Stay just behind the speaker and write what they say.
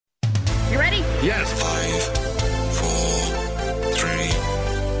Yes. 5, 4, 3,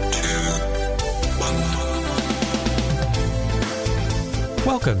 2, 1.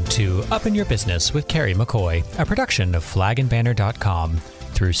 Welcome to Up in Your Business with Carrie McCoy, a production of flagandbanner.com.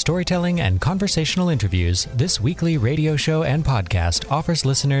 Through storytelling and conversational interviews, this weekly radio show and podcast offers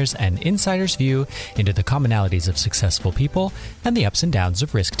listeners an insider's view into the commonalities of successful people and the ups and downs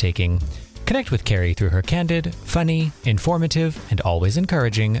of risk-taking. Connect with Carrie through her candid, funny, informative, and always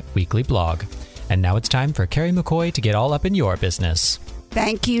encouraging weekly blog. And now it's time for Carrie McCoy to get all up in your business.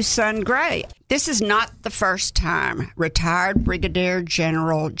 Thank you, Son Gray. This is not the first time retired Brigadier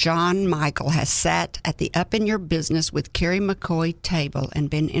General John Michael has sat at the Up in Your Business with Carrie McCoy table and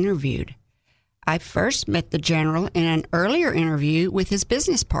been interviewed. I first met the General in an earlier interview with his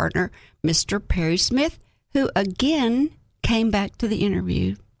business partner, Mr. Perry Smith, who again came back to the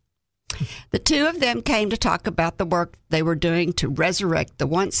interview. The two of them came to talk about the work they were doing to resurrect the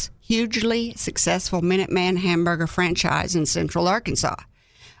once hugely successful Minuteman hamburger franchise in Central Arkansas.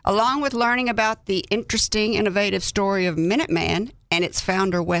 Along with learning about the interesting, innovative story of Minuteman and its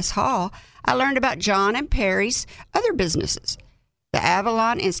founder, Wes Hall, I learned about John and Perry's other businesses, the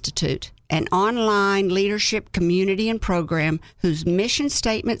Avalon Institute, an online leadership community and program whose mission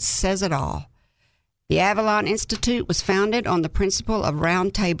statement says it all. The Avalon Institute was founded on the principle of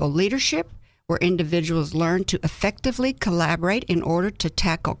roundtable leadership, where individuals learn to effectively collaborate in order to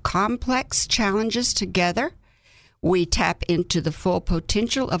tackle complex challenges together. We tap into the full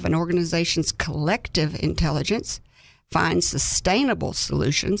potential of an organization's collective intelligence, find sustainable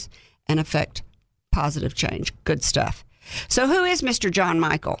solutions, and affect positive change. Good stuff. So who is Mr. John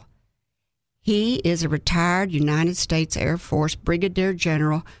Michael? He is a retired United States Air Force Brigadier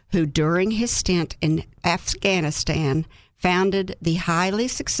General who, during his stint in Afghanistan, founded the highly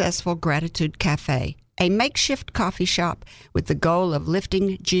successful Gratitude Cafe, a makeshift coffee shop with the goal of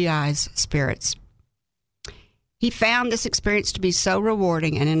lifting GI's spirits. He found this experience to be so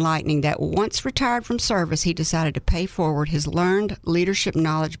rewarding and enlightening that once retired from service, he decided to pay forward his learned leadership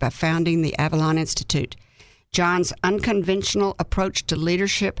knowledge by founding the Avalon Institute. John's unconventional approach to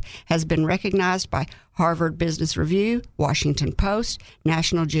leadership has been recognized by Harvard Business Review, Washington Post,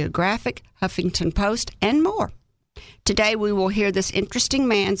 National Geographic, Huffington Post, and more. Today, we will hear this interesting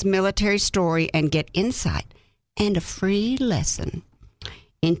man's military story and get insight and a free lesson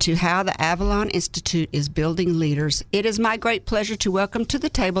into how the Avalon Institute is building leaders. It is my great pleasure to welcome to the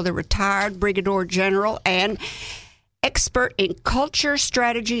table the retired Brigadier General and expert in culture,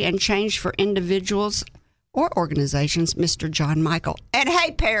 strategy, and change for individuals or organizations, Mr. John Michael. And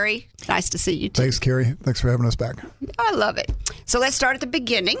hey, Perry, nice to see you too. Thanks, Carrie. Thanks for having us back. I love it. So let's start at the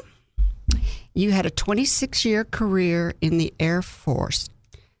beginning. You had a 26-year career in the Air Force.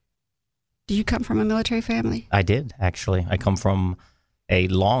 Do you come from a military family? I did, actually. I come from a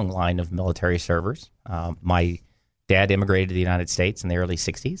long line of military servers. My dad immigrated to the United States in the early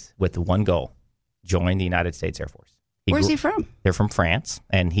 60s with the one goal, join the United States Air Force. Where's he from? They're from France,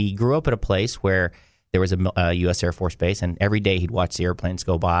 and he grew up at a place where there was a U.S. Air Force base, and every day he'd watch the airplanes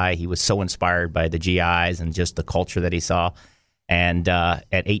go by. He was so inspired by the GIs and just the culture that he saw. And at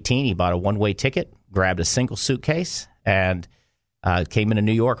 18, he bought a one-way ticket, grabbed a single suitcase, and came into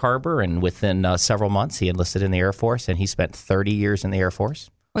New York Harbor. And within several months, he enlisted in the Air Force, and he spent 30 years in the Air Force.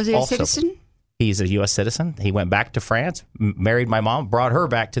 Was he a citizen? He's a U.S. citizen. He went back to France, married my mom, brought her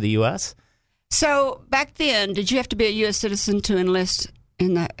back to the U.S. So back then, did you have to be a U.S. citizen to enlist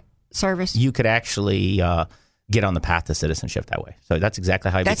in the service? You could actually get on the path to citizenship that way. So that's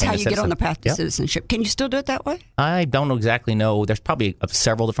exactly how you became a citizen. That's how you get on the path to citizenship. Can you still do it that way? I don't exactly know. There's probably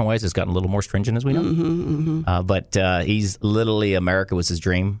several different ways. It's gotten a little more stringent as we know. But he's literally, America was his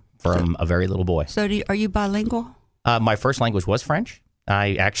dream from a very little boy. So are you bilingual? My first language was French.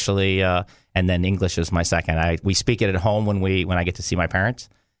 I actually, and then English is my second. We speak it at home when I get to see my parents.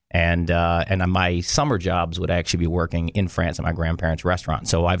 And my summer jobs would actually be working in France at my grandparents' restaurant.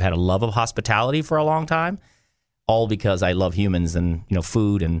 So I've had a love of hospitality for a long time, all because I love humans and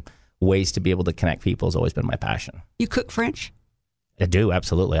food and ways to be able to connect people has always been my passion. You cook French? I do,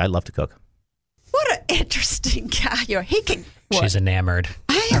 absolutely. I love to cook. What an interesting guy you are. He can. She's enamored.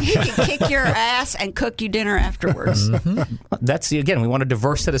 He can kick your ass and cook you dinner afterwards. That's, again, we want a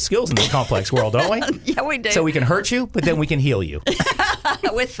diverse set of skills in this complex world, don't we? Yeah, we do. So we can hurt you, but then we can heal you.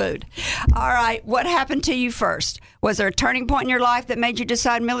 With food. All right. What happened to you first? Was there a turning point in your life that made you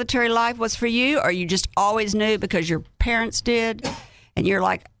decide military life was for you, or you just always knew because your parents did? And you're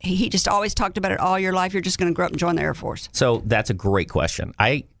like, he just always talked about it all your life. You're just going to grow up and join the Air Force. So that's a great question.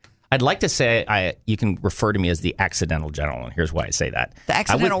 I'd like to say you can refer to me as the accidental general, and here's why I say that. The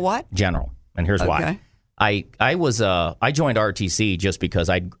accidental what? General, and here's why. I joined ROTC just because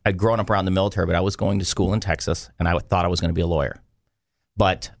I'd grown up around the military, but I was going to school in Texas, and I thought I was going to be a lawyer.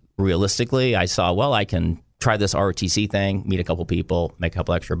 But realistically, I saw, well, I can try this ROTC thing, meet a couple people, make a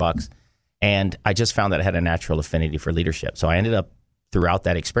couple extra bucks. And I just found that I had a natural affinity for leadership. So I ended up, throughout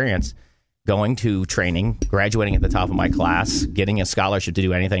that experience, going to training, graduating at the top of my class, getting a scholarship to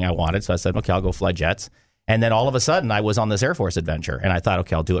do anything I wanted. So I said, okay, I'll go fly jets. And then all of a sudden, I was on this Air Force adventure. And I thought,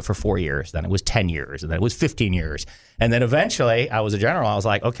 okay, I'll do it for 4 years. Then it was 10 years. And then it was 15 years. And then eventually, I was a general. I was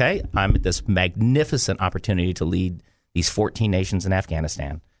like, okay, I'm at this magnificent opportunity to lead these 14 nations in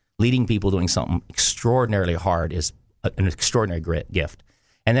Afghanistan. Leading people doing something extraordinarily hard is an extraordinary gift.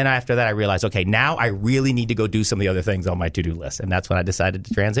 And then after that, I realized, okay, now I really need to go do some of the other things on my to-do list. And that's when I decided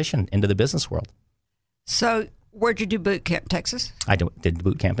to transition into the business world. So where'd you do boot camp? Texas? I did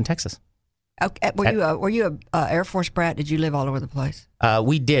boot camp in Texas. Okay. Were you a Air Force brat? Did you live all over the place?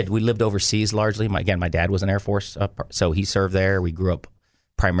 We did. We lived overseas largely. My dad was an Air Force, so he served there. We grew up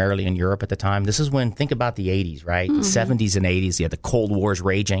primarily in Europe at the time. This is when, think about the 80s, right? Mm-hmm. 70s and 80s, you had the Cold War's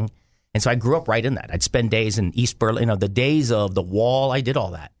raging. And so I grew up right in that. I'd spend days in East Berlin, the days of the wall. I did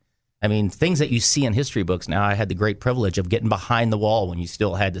all that. I mean, things that you see in history books. Now, I had the great privilege of getting behind the wall when you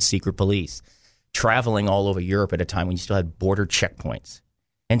still had the secret police, traveling all over Europe at a time when you still had border checkpoints.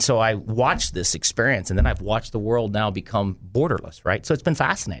 And so I watched this experience, and then I've watched the world now become borderless, right? So it's been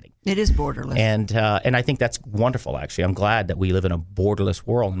fascinating. It is borderless. And I think that's wonderful, actually. I'm glad that we live in a borderless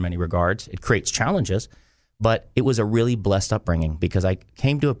world in many regards. It creates challenges. But it was a really blessed upbringing because I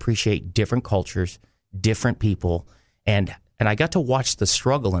came to appreciate different cultures, different people, and I got to watch the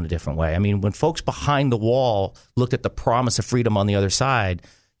struggle in a different way. I mean, when folks behind the wall looked at the promise of freedom on the other side,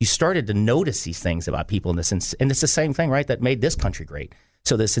 you started to notice these things about people in this. And it's the same thing, right, that made this country great.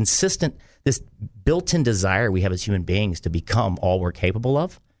 So this built-in desire we have as human beings to become all we're capable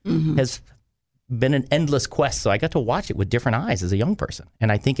of has been an endless quest. So I got to watch it with different eyes as a young person.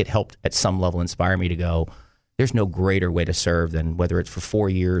 And I think it helped at some level inspire me to go, there's no greater way to serve than whether it's for 4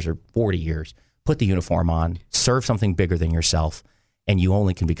 years or 40 years. Put the uniform on, serve something bigger than yourself, and you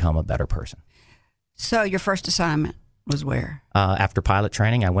only can become a better person. So your first assignment was where? After pilot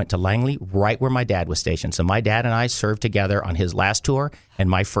training, I went to Langley, right where my dad was stationed. So my dad and I served together on his last tour and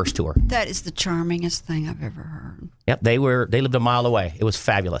my first tour. That is the charmingest thing I've ever heard. Yep, they lived a mile away. It was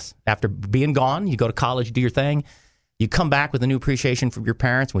fabulous. After being gone, you go to college, you do your thing. You come back with a new appreciation from your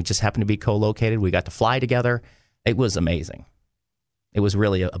parents. We just happened to be co-located. We got to fly together. It was amazing. It was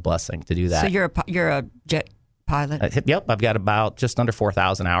really a blessing to do that. So you're a jet pilot? Yep. I've got about just under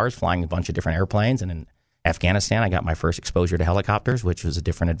 4,000 hours flying a bunch of different airplanes. And in Afghanistan, I got my first exposure to helicopters, which was a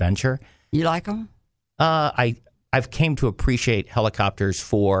different adventure. You like them? I've came to appreciate helicopters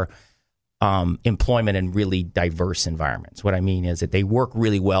for employment in really diverse environments. What I mean is that they work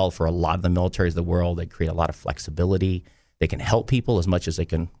really well for a lot of the militaries of the world. They create a lot of flexibility. They can help people as much as they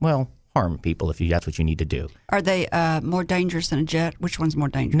can, harm people if that's what you need to do. Are they more dangerous than a jet? Which one's more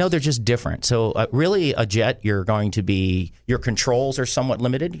dangerous? No, they're just different. So really a jet, your controls are somewhat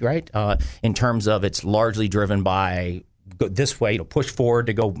limited, right? In terms of it's largely driven by go this way, push forward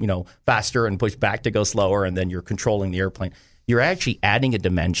to go, faster and push back to go slower, and then you're controlling the airplane. You're actually adding a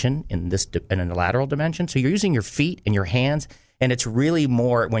dimension in a lateral dimension. So you're using your feet and your hands, and it's really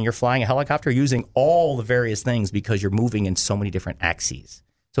more when you're flying a helicopter, using all the various things because you're moving in so many different axes.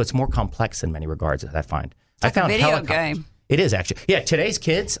 So it's more complex in many regards, I find. It's like a video game. It is actually. Yeah, today's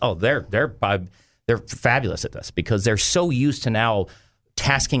kids, they're fabulous at this because they're so used to now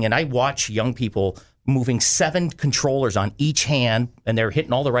tasking. And I watch young people moving 7 controllers on each hand, and they're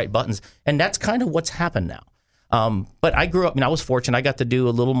hitting all the right buttons. And that's kind of what's happened now. But I grew up, I was fortunate. I got to do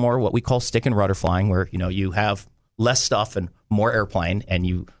a little more what we call stick and rudder flying, where, you have less stuff and more airplane, and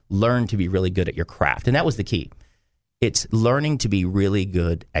you learn to be really good at your craft. And that was the key. It's learning to be really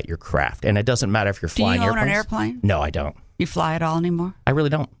good at your craft. And it doesn't matter if you're flying airplanes. Do you own an airplane? No, I don't. You fly at all anymore? I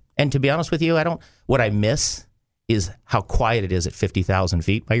really don't. And to be honest with you, I don't. What I miss is how quiet it is at 50,000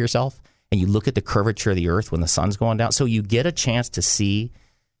 feet by yourself. And you look at the curvature of the earth when the sun's going down. So you get a chance to see.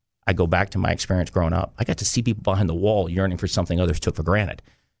 I go back to my experience growing up. I got to see people behind the wall yearning for something others took for granted.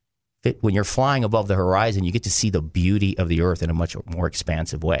 When you're flying above the horizon, you get to see the beauty of the earth in a much more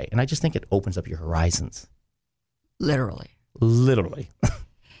expansive way. And I just think it opens up your horizons. Literally. So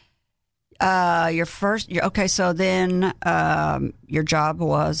then your job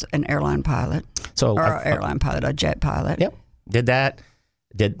was an airline pilot. A jet pilot. Yep. Did that.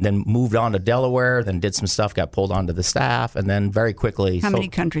 Then moved on to Delaware, then did some stuff, got pulled onto the staff, and then very quickly. How many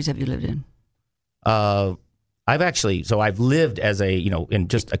countries have you lived in? I've lived as in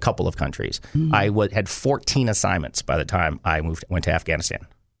just a couple of countries. Mm-hmm. I had 14 assignments by the time I went to Afghanistan.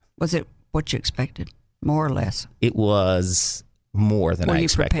 Was it what you expected? More or less. It was more than I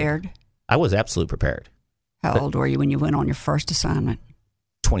expected. Were you prepared? I was absolutely prepared. How old were you when you went on your first assignment?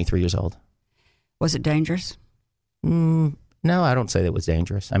 23 years old. Was it dangerous? No, I don't say that it was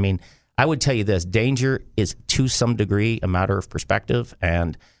dangerous. I mean, I would tell you this. Danger is, to some degree, a matter of perspective.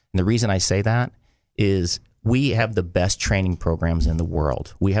 And the reason I say that is we have the best training programs in the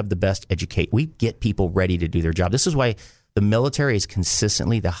world. We have the best we get people ready to do their job. This is why the military is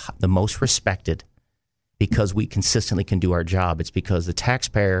consistently the most respected, because we consistently can do our job. It's because the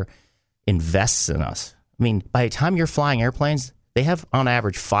taxpayer invests in us. I mean, by the time you're flying airplanes, they have on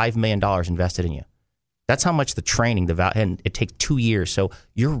average $5 million invested in you. That's how much the training, and it takes 2 years. So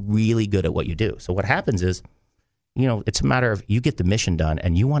you're really good at what you do. So what happens is, it's a matter of you get the mission done,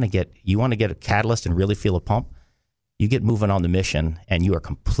 and you want to get a catalyst and really feel a pump. You get moving on the mission, and you are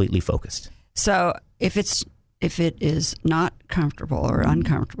completely focused. So if it is not comfortable or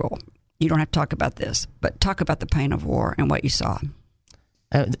uncomfortable, you don't have to talk about this, but talk about the pain of war and what you saw.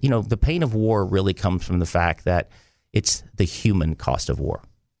 The pain of war really comes from the fact that it's the human cost of war.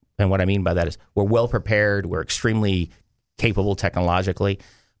 And what I mean by that is we're well prepared, we're extremely capable technologically,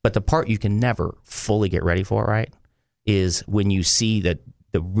 but the part you can never fully get ready for, right, is when you see the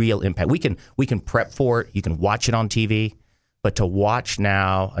real impact. We can prep for it, you can watch it on TV, but to watch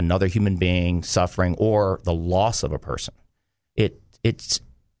now another human being suffering or the loss of a person, it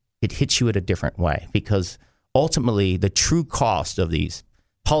hits you in a different way, because ultimately the true cost of these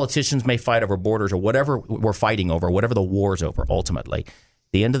politicians may fight over borders or whatever we're fighting over, whatever the war's over, ultimately,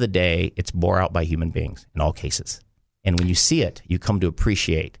 at the end of the day, it's bore out by human beings in all cases. And when you see it, you come to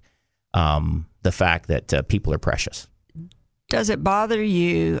appreciate the fact that people are precious. Does it bother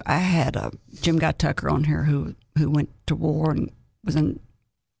you? I had Jim Guy Tucker on here who went to war and was in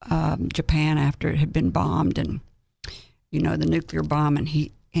Japan after it had been bombed, and the nuclear bomb, and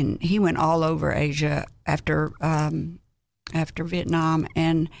he went all over Asia after Vietnam.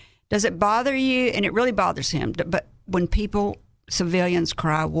 And does it bother you? And it really bothers him. But when civilians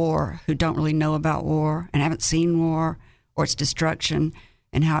cry war who don't really know about war and haven't seen war or its destruction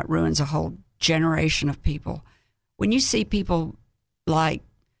and how it ruins a whole generation of people, when you see people like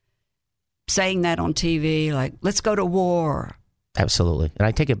saying that on TV, like, let's go to war. Absolutely. And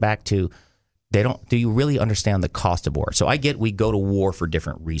I take it back to, do you really understand the cost of war? So I get we go to war for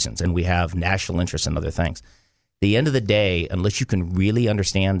different reasons, and we have national interests and other things. At the end of the day, unless you can really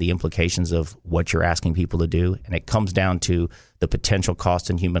understand the implications of what you're asking people to do, and it comes down to the potential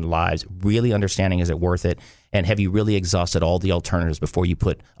cost in human lives, really understanding, is it worth it? And have you really exhausted all the alternatives before you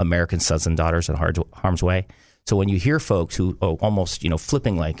put American sons and daughters in harm's way? So when you hear folks who almost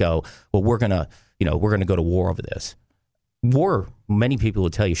flipping like, well, we're gonna go to war over this. War, many people will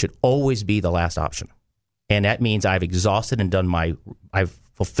tell you, should always be the last option. And that means I've exhausted and I've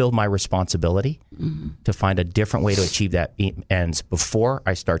fulfilled my responsibility to find a different way to achieve that ends before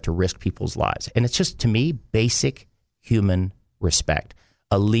I start to risk people's lives. And it's just, to me, basic human respect.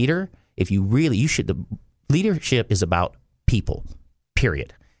 A leader, leadership is about people,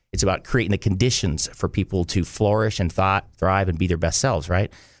 period. It's about creating the conditions for people to flourish and thrive and be their best selves,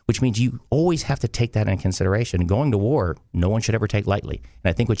 right? Which means you always have to take that into consideration. Going to war, no one should ever take lightly. And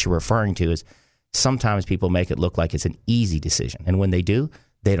I think what you're referring to is sometimes people make it look like it's an easy decision. And when they do,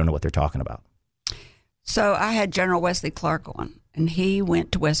 they don't know what they're talking about. So I had General Wesley Clark on, and he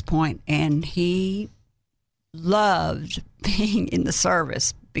went to West Point, and he loved being in the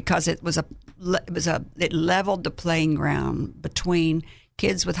service because it leveled the playing ground between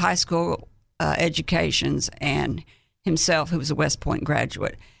kids with high school educations and himself, who was a West Point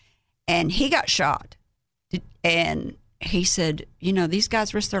graduate. And he got shot. And he said, these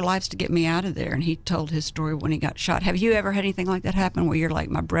guys risked their lives to get me out of there. And he told his story when he got shot. Have you ever had anything like that happen where you're like,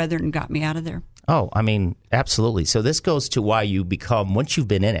 my brethren got me out of there? Oh, I mean, absolutely. So this goes to why you become, once you've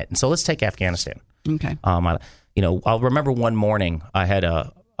been in it. And so let's take Afghanistan. Okay. I'll remember one morning I had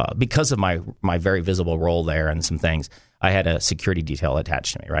because of my very visible role there and some things, I had a security detail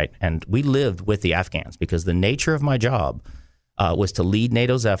attached to me, right? And we lived with the Afghans because the nature of my job was to lead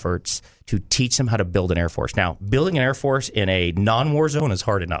NATO's efforts to teach them how to build an air force. Now, building an air force in a non-war zone is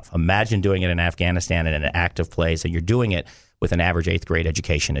hard enough. Imagine doing it in Afghanistan in an active place, and you're doing it with an average 8th grade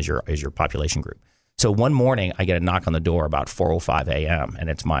education as your population group. So one morning, I get a knock on the door about 4:05 a.m., and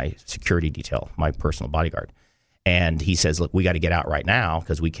it's my security detail, my personal bodyguard. And he says, look, we got to get out right now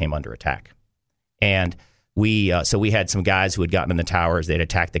because we came under attack. And we had some guys who had gotten in the towers. They'd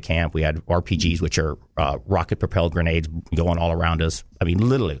attacked the camp. We had RPGs, which are rocket-propelled grenades, going all around us. I mean,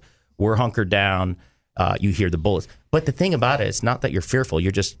 literally, we're hunkered down. You hear the bullets. But the thing about it is not that you're fearful.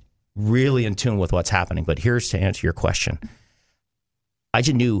 You're just really in tune with what's happening. But here's to answer your question. I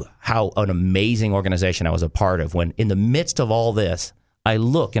just knew how an amazing organization I was a part of when in the midst of all this, I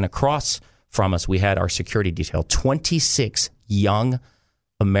look and across from us, we had our security detail, 26 young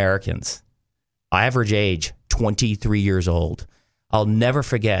Americans, average age 23 years old. I'll never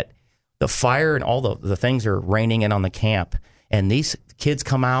forget the fire and all the things are raining in on the camp. And these kids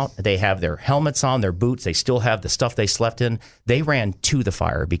come out, they have their helmets on, their boots, they still have the stuff they slept in. They ran to the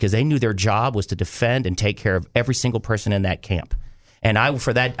fire because they knew their job was to defend and take care of every single person in that camp. And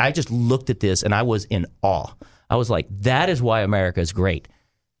I just looked at this and I was in awe. I was like, that is why America is great.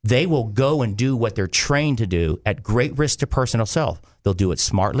 They will go and do what they're trained to do at great risk to personal self. They'll do it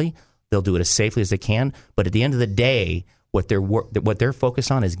smartly. They'll do it as safely as they can. But at the end of the day, what they're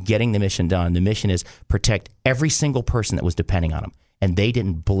focused on is getting the mission done. The mission is protect every single person that was depending on them. And they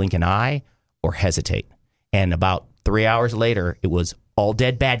didn't blink an eye or hesitate. And about 3 hours later, it was all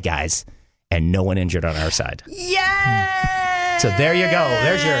dead bad guys and no one injured on our side. Yay! So there you go.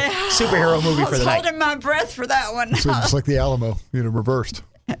 There's your superhero movie for the night. I was holding my breath for that one. So it's like the Alamo, reversed.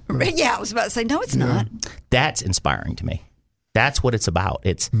 Yeah, I was about to say, no, it's not. That's inspiring to me. That's what it's about.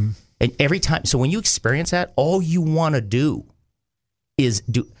 And every time, so when you experience that, all you want to do is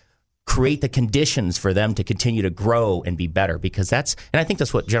create the conditions for them to continue to grow and be better, because and I think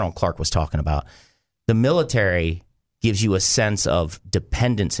that's what General Clark was talking about. The military gives you a sense of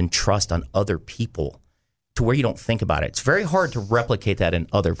dependence and trust on other people to where you don't think about it. It's very hard to replicate that in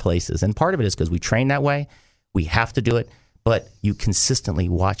other places. And part of it is because we train that way. We have to do it, but you consistently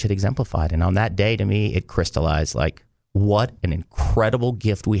watch it exemplified. And on that day, to me, it crystallized like, what an incredible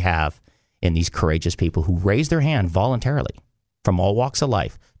gift we have in these courageous people who raised their hand voluntarily from all walks of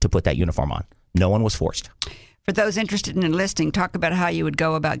life to put that uniform on. No one was forced. For those interested in enlisting, talk about how you would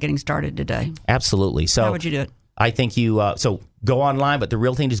go about getting started today. Absolutely. So how would you do it? I think so go online, but the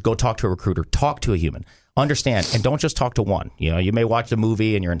real thing is go talk to a recruiter, talk to a human, understand, and don't just talk to one. You may watch a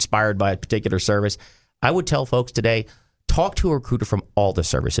movie and you're inspired by a particular service. I would tell folks today, talk to a recruiter from all the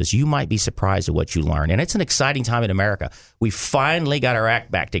services. You might be surprised at what you learn. And it's an exciting time in America. We finally got our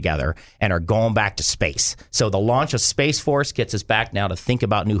act back together and are going back to space. So the launch of Space Force gets us back now to think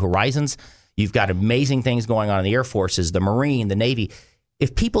about new horizons. You've got amazing things going on in the Air Forces, the Marine, the Navy.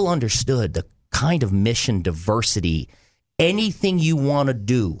 If people understood the kind of mission diversity, anything you want to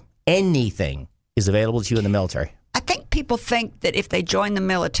do, anything is available to you in the military. I think people think that if they join the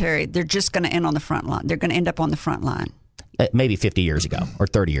military, they're just going to end on the front line. They're going to end up on the front line. Maybe 50 years ago or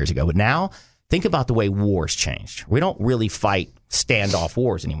 30 years ago. But now, think about the way wars changed. We don't really fight standoff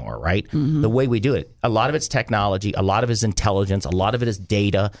wars anymore, right? Mm-hmm. The way we do it. A lot of it's technology. A lot of it is intelligence. A lot of it is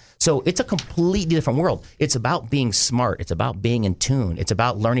data. So it's a completely different world. It's about being smart. It's about being in tune. It's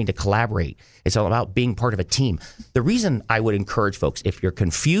about learning to collaborate. It's all about being part of a team. The reason I would encourage folks, if you're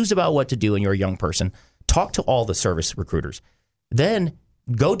confused about what to do and you're a young person, talk to all the service recruiters. Then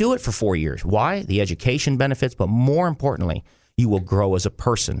go do it for 4 years. Why? The education benefits, but more importantly, you will grow as a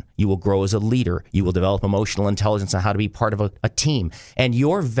person. You will grow as a leader. You will develop emotional intelligence on how to be part of a team. And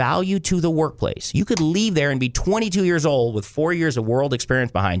your value to the workplace. You could leave there and be 22 years old with 4 years of world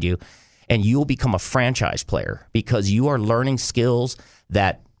experience behind you, and you'll become a franchise player because you are learning skills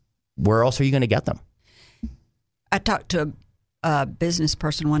that where else are you going to get them? I talked to a business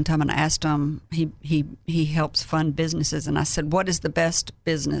person one time, and I asked him, he helps fund businesses, and I said, what is the best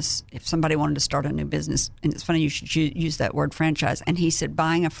business if somebody wanted to start a new business? And it's funny you should use that word franchise. And he said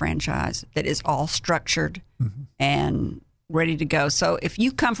buying a franchise that is all structured and ready to go. So if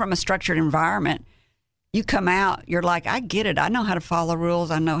you come from a structured environment, you come out, you're like, I get it. I know how to follow rules.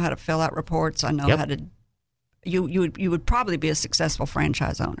 I know how to fill out reports. I know how to. You would probably be a successful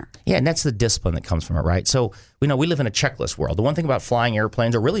franchise owner. Yeah, and that's the discipline that comes from it, right? So we live in a checklist world. The one thing about flying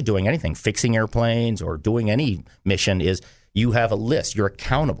airplanes or really doing anything, fixing airplanes or doing any mission is you have a list. You're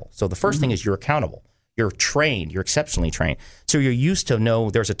accountable. So the first thing is you're accountable. You're trained. You're exceptionally trained. So you're used to know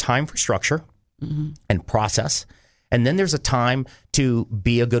there's a time for structure and process. And then there's a time to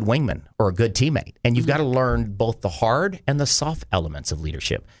be a good wingman or a good teammate. And you've got to learn both the hard and the soft elements of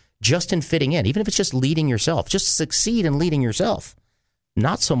leadership. Just in fitting in, even if it's just leading yourself, just succeed in leading yourself.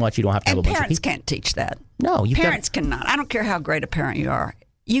 Not so much you don't have to have a bunch of people. And parents can't teach that. No. Parents cannot. I don't care how great a parent you are.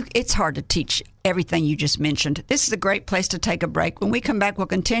 It's hard to teach everything you just mentioned. This is a great place to take a break. When we come back, we'll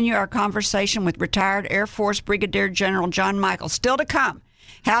continue our conversation with retired Air Force Brigadier General John Michael. Still to come,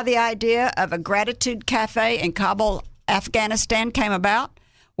 how the idea of a gratitude cafe in Kabul, Afghanistan came about.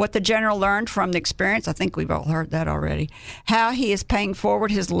 What the general learned from the experience, I think we've all heard that already. How he is paying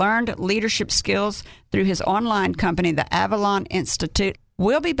forward his learned leadership skills through his online company, the Avalon Institute.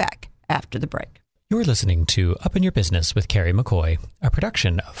 We'll be back after the break. You're listening to Up in Your Business with Carrie McCoy, a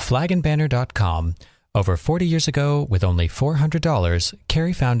production of flagandbanner.com, Over 40 years ago, with only $400,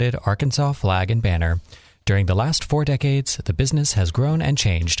 Carrie founded Arkansas Flag and Banner. During the last 4 decades, the business has grown and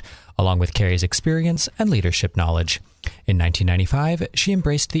changed, along with Carrie's experience and leadership knowledge. In 1995, she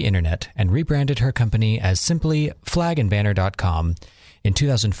embraced the internet and rebranded her company as simply flagandbanner.com. In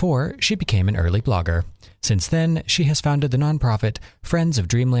 2004, she became an early blogger. Since then, she has founded the nonprofit Friends of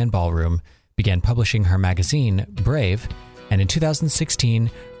Dreamland Ballroom, began publishing her magazine, Brave, and in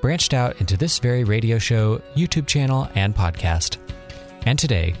 2016, branched out into this very radio show, YouTube channel, and podcast. And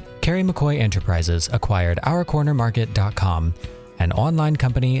today, Carrie McCoy Enterprises acquired OurCornerMarket.com, an online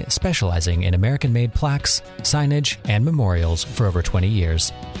company specializing in American-made plaques, signage, and memorials for over 20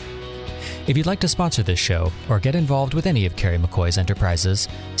 years. If you'd like to sponsor this show or get involved with any of Carrie McCoy's enterprises,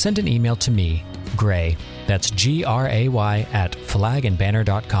 send an email to me, Gray, that's Gray, at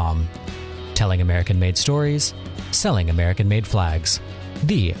flagandbanner.com. Telling American-made stories, selling American-made flags.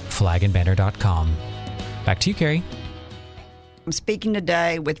 TheFlagandBanner.com. Back to you, Carrie. I'm speaking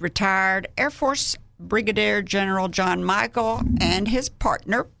today with retired Air Force Brigadier General John Michael and his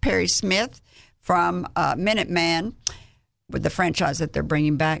partner, Perry Smith, from Minuteman, with the franchise that they're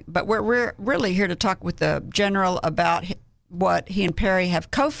bringing back. But we're really here to talk with the General about what he and Perry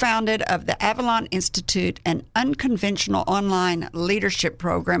have co-founded of the Avalon Institute, an unconventional online leadership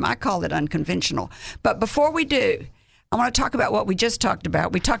program. I call it unconventional. But before we do, I want to talk about what we just talked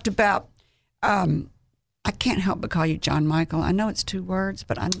about. We talked about, I can't help but call you John Michael. I know it's 2 words,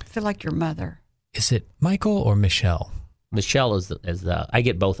 but I feel like your mother. Is it Michael or Michelle? Michelle is the I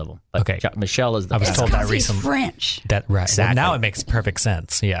get both of them. But Okay. Michelle is the I was best. told that He's recently. French. That right. Exactly. Well, now it makes perfect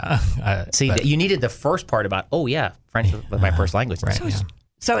sense. Yeah. See, but- you needed the first part about, French was my first language. right.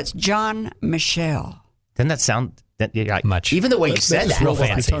 So it's John Michel. Doesn't that sound Much. Even the way you said just that. rolled off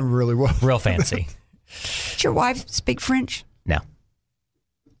my fancy. tongue really well. Real fancy. Does your wife speak French? No.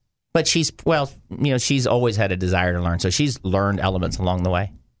 But she's always had a desire to learn. So she's learned elements along the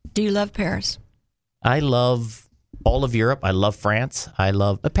way. Do you love Paris? I love all of Europe. I love France.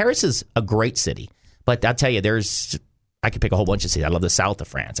 Paris is a great city. But I'll tell you, I could pick a whole bunch of cities. I love the south of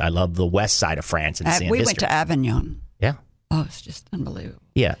France. I love the west side of France. And seeing We history. went to Avignon. Yeah. Oh, it's just unbelievable.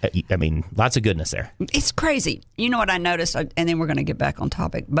 Yeah. I mean, lots of goodness there. It's crazy. You know what I noticed, and then we're going to get back on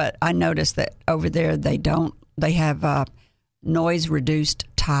topic, but I noticed that over there they have noise-reduced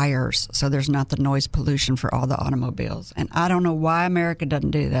tires, so there's not the noise pollution for all the automobiles. And I don't know why America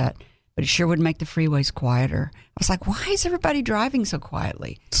doesn't do that, but it sure would make the freeways quieter. I was like, why is everybody driving so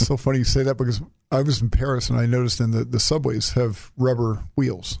quietly? It's so funny you say that because I was in Paris and I noticed the subways have rubber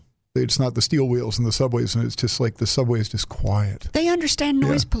wheels. It's not the steel wheels in the subways, and it's just like the subway is just quiet. They understand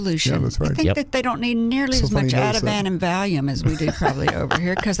noise pollution. Yeah, that's right. I think that they don't need nearly So as much funny you notice Ativan and Valium as we do probably over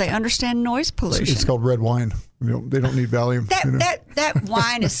here because they understand noise pollution. It's called red wine. They don't need Valium. That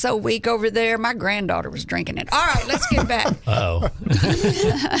wine is so weak over there. My granddaughter was drinking it. All right, let's get back. Uh-oh.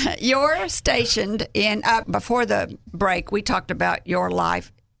 You're stationed in, before the break, we talked about your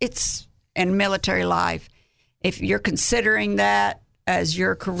life. It's in military life. If you're considering that as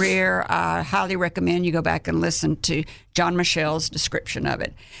your career, I highly recommend you go back and listen to John Michel's description of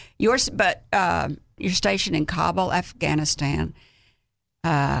it. You're stationed in Kabul, Afghanistan.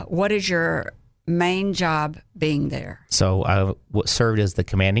 What is your main job being there? So I served as the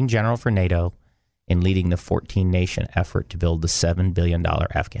commanding general for NATO in leading the 14-nation effort to build the $7 billion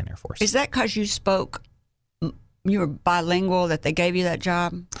Afghan Air Force. Is that because you were bilingual that they gave you that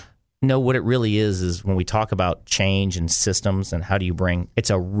job? No, what it really is when we talk about change and systems and how do you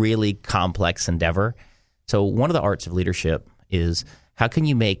it's a really complex endeavor. So one of the arts of leadership is how can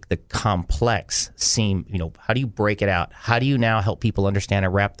you make the complex seem, how do you break it out? How do you now help people understand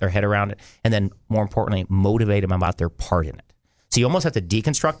and wrap their head around it? And then more importantly, motivate them about their part in it. So you almost have to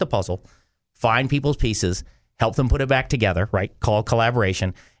deconstruct the puzzle, find people's pieces, help them put it back together, right? Called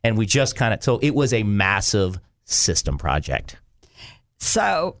collaboration. And we just so it was a massive system project.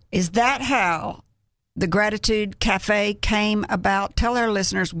 So is that how the Gratitude Cafe came about? Tell our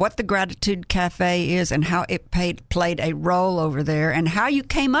listeners what the Gratitude Cafe is and how it played a role over there and how you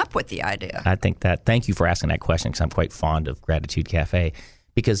came up with the idea. I think thank you for asking that question because I'm quite fond of Gratitude Cafe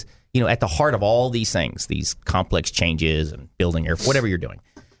because, at the heart of all these things, these complex changes and building whatever you're doing,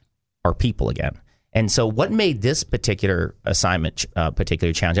 are people again. And so what made this particular assignment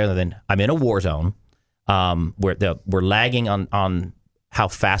particularly challenging, other than I'm in a war zone, we're lagging on how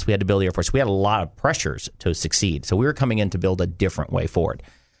fast we had to build the Air Force. We had a lot of pressures to succeed. So we were coming in to build a different way forward.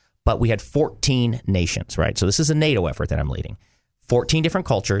 But we had 14 nations, right? So this is a NATO effort that I'm leading. 14 different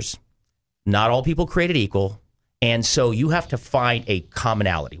cultures. Not all people created equal. And so you have to find a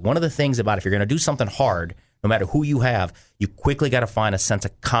commonality. One of the things about if you're going to do something hard, no matter who you have, you quickly got to find a sense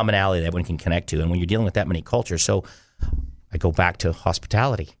of commonality that everyone can connect to. And when you're dealing with that many cultures, so I go back to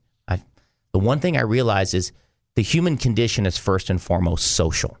hospitality. The one thing I realize is the human condition is first and foremost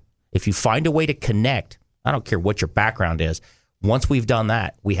social. If you find a way to connect, I don't care what your background is, once we've done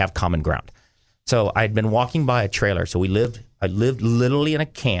that, we have common ground. So I'd been walking by a trailer. So I lived literally in a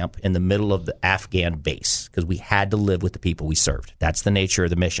camp in the middle of the Afghan base because we had to live with the people we served. That's the nature of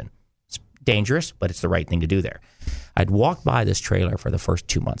the mission. It's dangerous, but it's the right thing to do there. I'd walked by this trailer for the first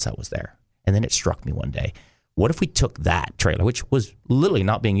 2 months I was there. And then it struck me one day, what if we took that trailer, which was literally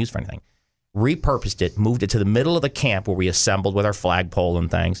not being used for anything, repurposed it, moved it to the middle of the camp where we assembled with our flagpole and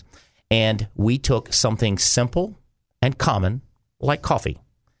things, and we took something simple and common like coffee,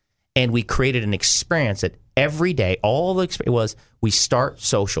 and we created an experience that every day, all the experience was we start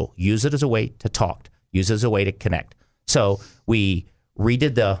social, use it as a way to talk, use it as a way to connect. So we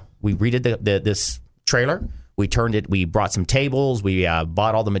redid this trailer. We brought some tables. We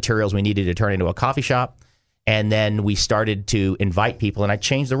bought all the materials we needed to turn into a coffee shop. And then we started to invite people, and I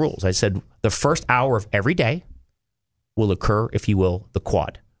changed the rules. I said the first hour of every day will occur, if you will, the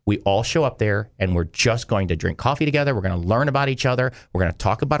quad. We all show up there, and we're just going to drink coffee together. We're going to learn about each other. We're going to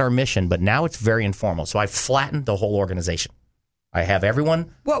talk about our mission, but now it's very informal. So I flattened the whole organization. I have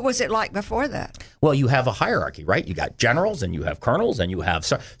everyone. What was it like before that? Well, you have a hierarchy, right? You got generals and you have colonels and you have...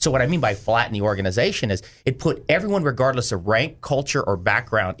 So what I mean by flatten the organization is it put everyone, regardless of rank, culture, or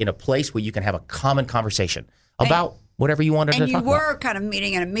background, in a place where you can have a common conversation about whatever you wanted to talk about. And you were kind of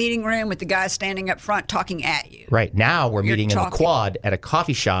meeting in a meeting room with the guy standing up front talking at you. Right. Now we're meeting in the quad at a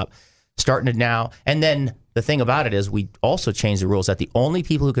coffee shop, starting to now. And then the thing about it is we also changed the rules that the only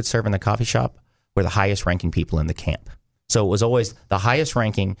people who could serve in the coffee shop were the highest ranking people in the camp. So it was always the highest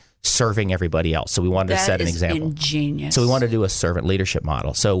ranking serving everybody else. So we wanted to set an example. Ingenious. So we wanted to do a servant leadership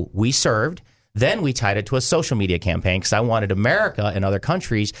model. So we served. Then we tied it to a social media campaign because I wanted America and other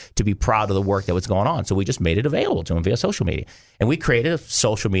countries to be proud of the work that was going on. So we just made it available to them via social media. And we created a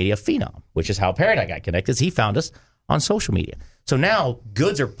social media phenom, which is how Perry and I got connected. He found us on social media. So now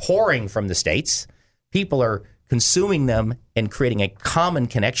goods are pouring from the States. People are consuming them and creating a common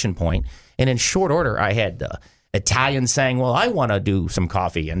connection point. And in short order, I had Italians saying, well, I want to do some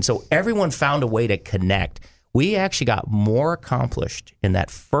coffee. And so everyone found a way to connect. We actually got more accomplished in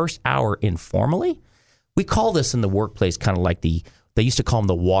that first hour informally. We call this in the workplace kind of like they used to call them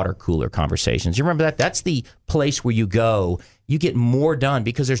the water cooler conversations. You remember that? That's the place where you go. You get more done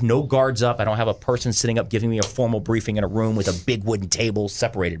because there's no guards up. I don't have a person sitting up giving me a formal briefing in a room with a big wooden table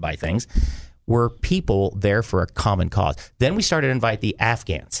separated by things. We're people there for a common cause. Then we started to invite the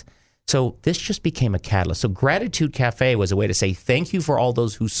Afghans. So this just became a catalyst. So Gratitude Cafe was a way to say thank you for all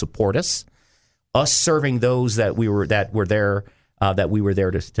those who support us. Us serving those that we were there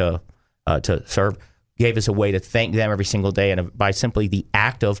to serve gave us a way to thank them every single day, and by simply the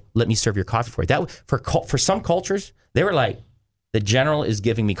act of let me serve your coffee for you. That for some cultures, they were like, the general is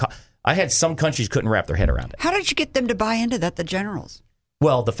giving me coffee. I had some countries couldn't wrap their head around it. How did you get them to buy into that? The generals.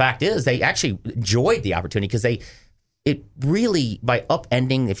 Well, the fact is, they actually enjoyed the opportunity because it really, by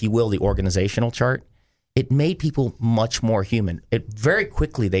upending, if you will, the organizational chart, it made people much more human. It very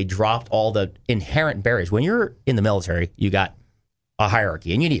quickly, they dropped all the inherent barriers. When you're in the military, you got a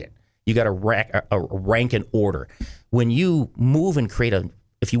hierarchy, and you need it. You got a rank and order. When you move and create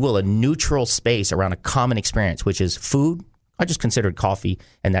if you will, a neutral space around a common experience, which is food, I just considered coffee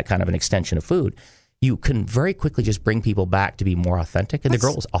and that kind of an extension of food, you can very quickly just bring people back to be more authentic. And the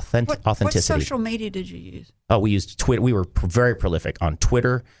goal is authenticity. What social media did you use? Oh, we used Twitter. We were very prolific on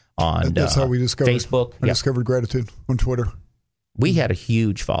Twitter, on That's how we discovered Facebook. I discovered Gratitude on Twitter. We had a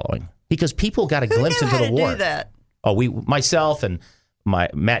huge following because people got a glimpse into the war. Who knew how to do that? Oh, myself and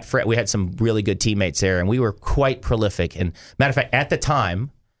Matt Fred, we had some really good teammates there, and we were quite prolific. And matter of fact, at the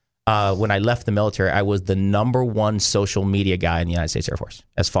time, when I left the military, I was the #1 social media guy in the United States Air Force.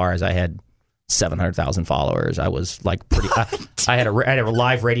 As far as I had 700,000 followers, I was like pretty. I had a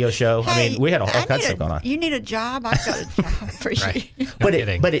live radio show. Hey, I mean, we had all kinds of stuff going on. You need a job? I've got a job for you.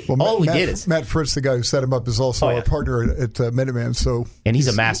 Matt Fritz, the guy who set him up, is also a partner at Minuteman. So he's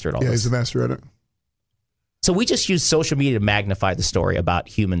a master at all this. Yeah, he's a master at it. So we just use social media to magnify the story about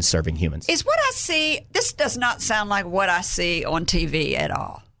humans serving humans. Is what I see, this does not sound like what I see on TV at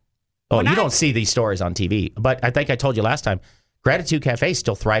all. Oh, you don't see these stories on TV. But I think I told you last time, Gratitude Cafe is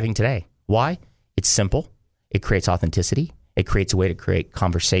still thriving today. Why? It's simple. It creates authenticity. It creates a way to create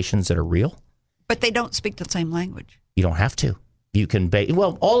conversations that are real. But they don't speak the same language. You don't have to. You can,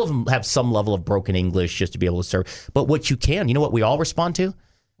 all of them have some level of broken English just to be able to serve. But what you can, you know what we all respond to?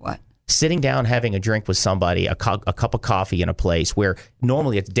 What? Sitting down, having a drink with somebody, a cup of coffee in a place where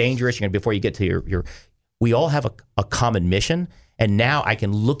normally it's dangerous. Before you get to your we all have a common mission. And now I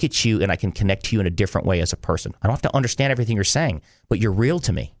can look at you and I can connect to you in a different way as a person. I don't have to understand everything you're saying, but you're real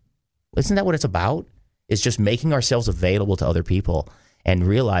to me. Isn't that what it's about? It's just making ourselves available to other people and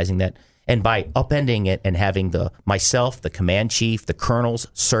realizing that. And by upending it and having myself, the command chief, the colonels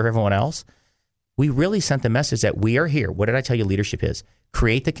serve everyone else, we really sent the message that we are here. What did I tell you leadership is?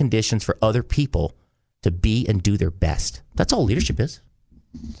 Create the conditions for other people to be and do their best. That's all leadership is.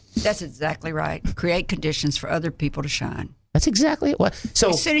 That's exactly right. Create conditions for other people to shine. That's exactly what. So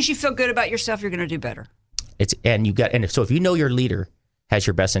as soon as you feel good about yourself, you're going to do better. So if you know your leader has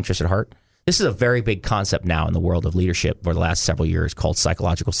your best interest at heart, this is a very big concept now in the world of leadership for the last several years called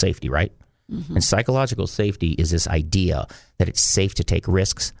psychological safety, right? Mm-hmm. And psychological safety is this idea that it's safe to take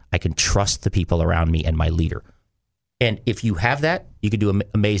risks. I can trust the people around me and my leader. And if you have that, you can do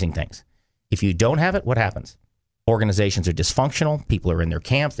amazing things. If you don't have it, what happens? Organizations are dysfunctional. People are in their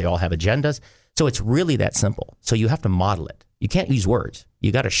camps. They all have agendas. So it's really that simple. So you have to model it. You can't use words.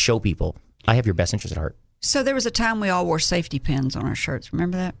 You got to show people, I have your best interest at heart. So there was a time we all wore safety pins on our shirts.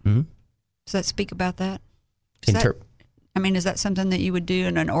 Remember that? Mm-hmm. Does that speak about that? Is that something that you would do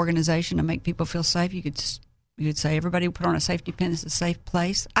in an organization to make people feel safe? You could say, everybody put on a safety pin. It's a safe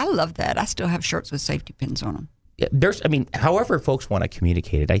place. I love that. I still have shirts with safety pins on them. However folks want to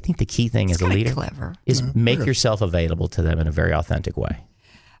communicate it, I think the key thing as a leader is make yourself available to them in a very authentic way.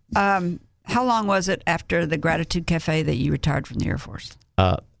 How long was it after the Gratitude Cafe that you retired from the Air Force?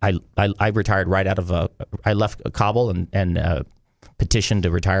 I retired right out of I left Kabul and petitioned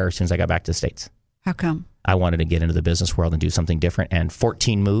to retire as soon as I got back to the States. How come? I wanted to get into the business world and do something different. And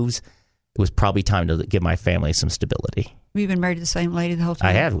 14 moves, it was probably time to give my family some stability. Have you been married to the same lady the whole time?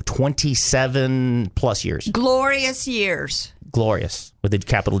 I have 27 plus years. Glorious years. Glorious with a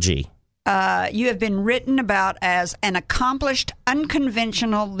capital G. You have been written about as an accomplished,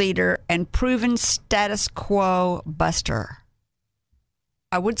 unconventional leader and proven status quo buster.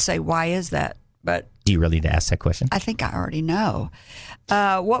 I would say, why is that? But do you really need to ask that question? I think I already know.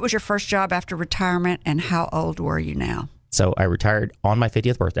 What was your first job after retirement, and how old were you now? So I retired on my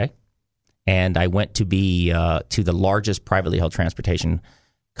 50th birthday, and I went to be to the largest privately held transportation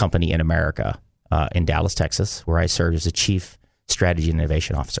company in America in Dallas, Texas, where I served as a chief strategy and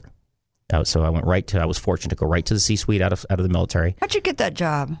innovation officer. So I was fortunate to go right to the C-suite out of the military. How'd you get that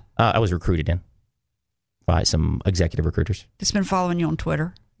job? I was recruited in by some executive recruiters. That's been following you on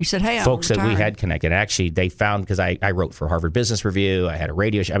Twitter. You said, hey, I'm folks retired. That we had connected. Actually, they found, because I wrote for Harvard Business Review. I had a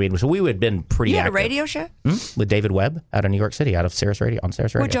radio show. So we had been pretty active. You had a radio show? With David Webb out of New York City, out of Sirius Radio, on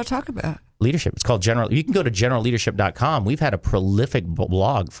Sirius Radio. What'd y'all talk about? Leadership. It's called General. You can go to generalleadership.com. We've had a prolific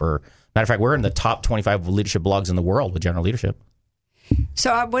blog for, matter of fact, we're in the top 25 leadership blogs in the world with General Leadership.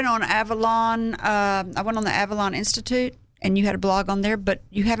 So I went on Avalon. I went on the Avalon Institute, and you had a blog on there, but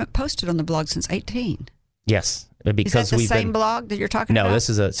you haven't posted on the blog since 2018. Yes. Because is that the same blog that you're talking about? No, this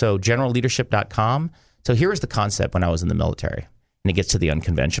is generalleadership.com. So here is the concept when I was in the military, and it gets to the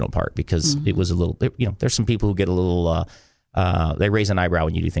unconventional part because it was a little, there's some people who get a little, they raise an eyebrow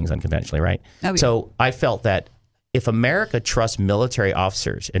when you do things unconventionally, right? Oh, yeah. So I felt that if America trusts military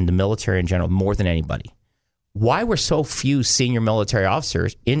officers and the military in general more than anybody, why were so few senior military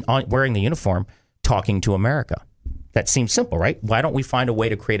officers wearing the uniform talking to America? That seems simple, right? Why don't we find a way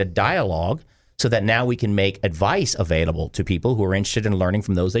to create a dialogue so that now we can make advice available to people who are interested in learning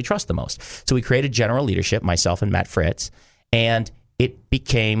from those they trust the most? So we created General Leadership, myself and Matt Fritz, and it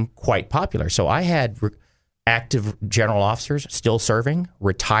became quite popular. So I had active general officers still serving,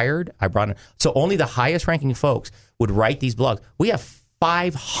 retired. I brought in, so only the highest ranking folks would write these blogs. We have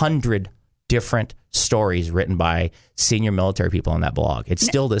 500 different stories written by senior military people on that blog. It's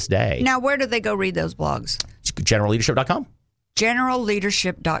still this day. Now, where do they go read those blogs? Generalleadership.com.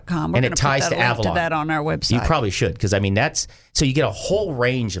 Generalleadership.com. We're and it ties to Avalon. To that on our website. You probably should, because that's so you get a whole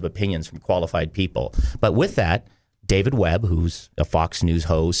range of opinions from qualified people. But with that, David Webb, who's a Fox News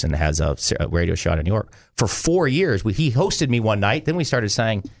host and has a radio show out in New York, for 4 years, he hosted me one night. Then we started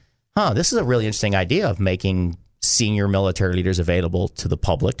saying, this is a really interesting idea of making senior military leaders available to the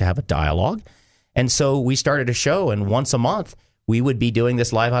public to have a dialogue. And so we started a show, and once a month, we would be doing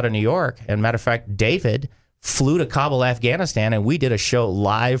this live out of New York. And matter of fact, David flew to Kabul, Afghanistan, and we did a show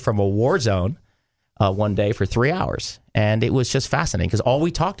live from a war zone one day for 3 hours. And it was just fascinating because all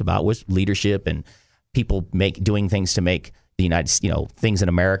we talked about was leadership and people doing things to make the things in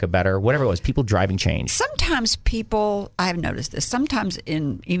America better, whatever it was, people driving change. Sometimes people, I have noticed this, sometimes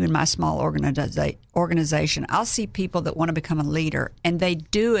in even my small organization, I'll see people that want to become a leader, and they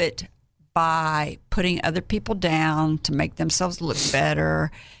do it by putting other people down to make themselves look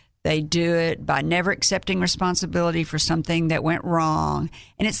better. They do it by never accepting responsibility for something that went wrong.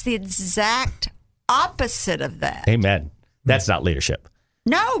 And it's the exact opposite of that. Amen. That's not leadership.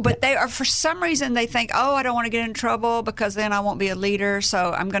 No, but they are, for some reason, they think, oh, I don't want to get in trouble because then I won't be a leader.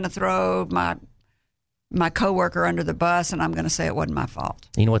 So I'm going to throw my coworker under the bus and I'm going to say it wasn't my fault.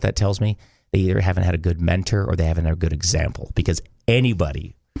 You know what that tells me? They either haven't had a good mentor or they haven't had a good example, because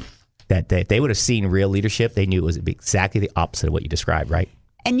anybody that they would have seen real leadership, they knew it was exactly the opposite of what you described, right?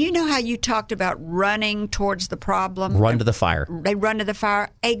 And you know how you talked about running towards the problem? Run to the fire. They run to the fire.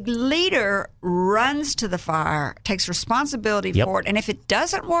 A leader runs to the fire, takes responsibility for it, and if it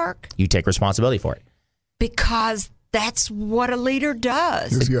doesn't work, you take responsibility for it. Because that's what a leader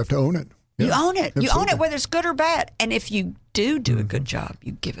does. Because you have to own it. You own it. Absolutely. You own it whether it's good or bad. And if you do a good job,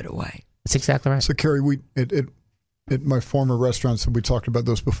 you give it away. That's exactly right. So, Carrie, at my former restaurants, and we talked about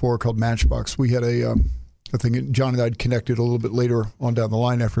those before, called Matchbox, we had I think John and I had connected a little bit later on down the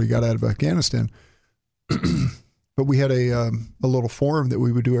line after he got out of Afghanistan. But we had a little forum that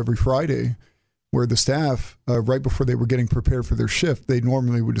we would do every Friday where the staff, right before they were getting prepared for their shift, they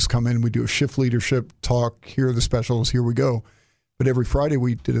normally would just come in and we'd do a shift leadership talk. Here are the specials. Here we go. But every Friday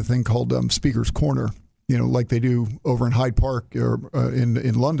we did a thing called Speaker's Corner, like they do over in Hyde Park or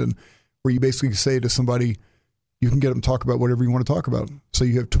in London, where you basically say to somebody, you can get them to talk about whatever you want to talk about. So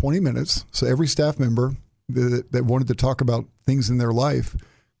you have 20 minutes. So every staff member that wanted to talk about things in their life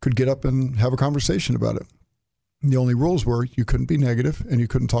could get up and have a conversation about it. The only rules were you couldn't be negative and you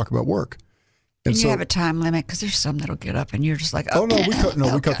couldn't talk about work. And you have a time limit, because there's some that'll get up and you're just like, oh no,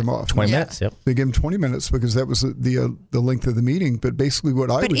 we cut them off. 20 minutes. Yep. They gave them 20 minutes because that was the length of the meeting. But basically, what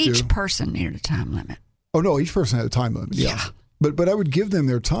I would do. But each person needed a time limit. Oh no, each person had a time limit. Yeah. But I would give them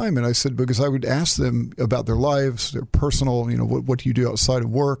their time, and I said, because I would ask them about their lives, their personal, what do you do outside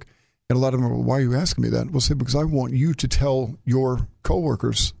of work? And a lot of them are, why are you asking me that? We'll say, because I want you to tell your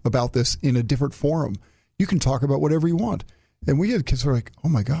coworkers about this in a different forum. You can talk about whatever you want. And we had kids who were like, oh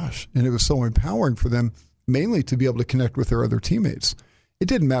my gosh. And it was so empowering for them, mainly to be able to connect with their other teammates. It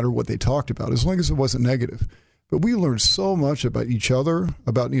didn't matter what they talked about, as long as it wasn't negative. But we learned so much about each other,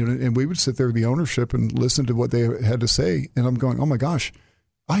 and we would sit there with the ownership and listen to what they had to say. And I'm going, oh my gosh,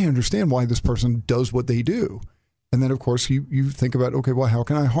 I understand why this person does what they do. And then, of course, you think about, okay, well, how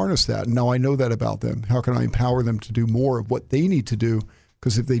can I harness that? And now I know that about them. How can I empower them to do more of what they need to do?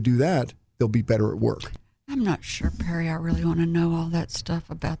 Because if they do that, they'll be better at work. I'm not sure, Perry, I really want to know all that stuff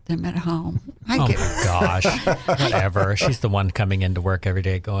about them at home. Gosh, whatever. She's the one coming into work every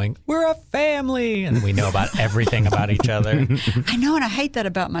day going, we're a family, and we know about everything about each other. I know, and I hate that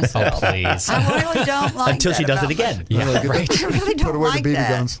about myself. Oh, please. I really don't like Until that she does it about again. Yeah, right. I really don't Put away like the BB that.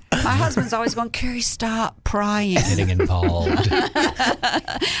 guns. My husband's always going, Carrie, stop prying. Getting involved.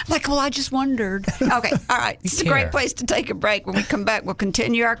 Like, well, I just wondered. Okay, all right. It's a great place to take a break. When we come back, we'll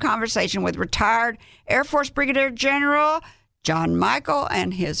continue our conversation with retired Air Force Brigadier General John Michael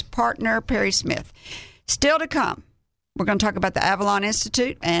and his partner, Perry Smith. Still to come, we're going to talk about the Avalon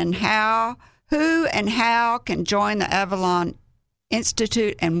Institute and who and how can join the Avalon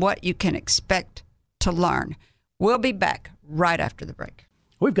Institute and what you can expect to learn. We'll be back right after the break.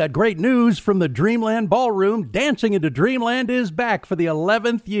 We've got great news from the Dreamland Ballroom. Dancing into Dreamland is back for the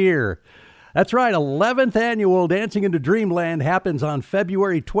 11th year. That's right, 11th annual Dancing into Dreamland happens on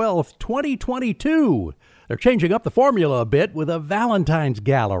February 12th, 2022. They're changing up the formula a bit with a Valentine's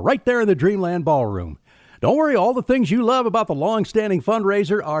Gala right there in the Dreamland Ballroom. Don't worry, all the things you love about the long-standing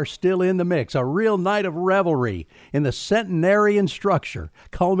fundraiser are still in the mix. A real night of revelry in the centenarian structure,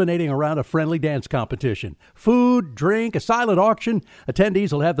 culminating around a friendly dance competition. Food, drink, a silent auction.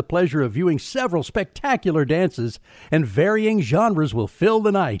 Attendees will have the pleasure of viewing several spectacular dances, and varying genres will fill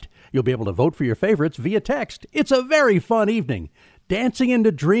the night. You'll be able to vote for your favorites via text. It's a very fun evening. Dancing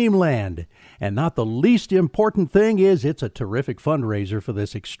into Dreamland. And not the least important thing is it's a terrific fundraiser for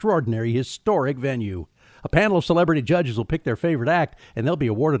this extraordinary historic venue. A panel of celebrity judges will pick their favorite act, and they'll be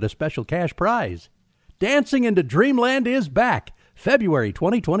awarded a special cash prize. Dancing into Dreamland is back, February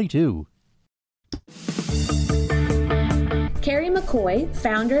 2022. Carrie McCoy,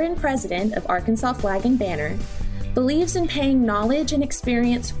 founder and president of Arkansas Flag and Banner, believes in paying knowledge and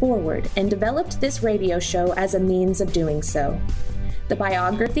experience forward and developed this radio show as a means of doing so. The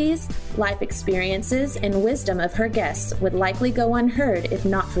biographies, life experiences, and wisdom of her guests would likely go unheard if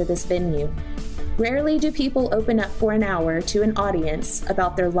not for this venue. Rarely do people open up for an hour to an audience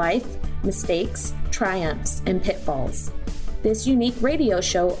about their life, mistakes, triumphs, and pitfalls. This unique radio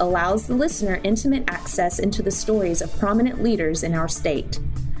show allows the listener intimate access into the stories of prominent leaders in our state.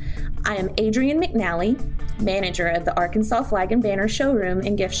 I am Adrienne McNally, manager of the Arkansas Flag and Banner showroom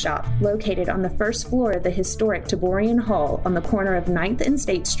and gift shop, located on the first floor of the historic Taborian Hall on the corner of 9th and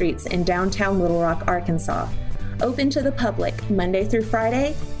State Streets in downtown Little Rock, Arkansas. open to the public Monday through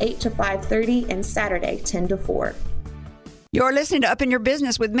Friday, 8 to 5:30, and Saturday, 10 to 4. You're listening to Up in Your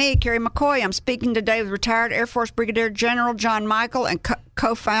Business with me, Carrie McCoy. I'm speaking today with retired Air Force Brigadier General John Michael and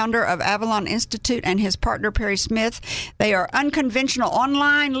co-founder of Avalon Institute and his partner, Perry Smith. They are unconventional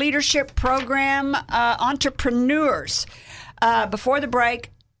online leadership program entrepreneurs. Before the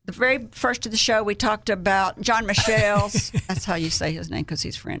break, the very first of the show, we talked about John Michel's, that's how you say his name because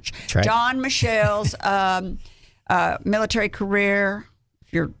he's French, right. John Michel's military career.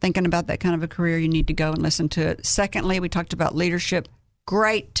 If you're thinking about that kind of a career, you need to go and listen to it. Secondly, we talked about leadership.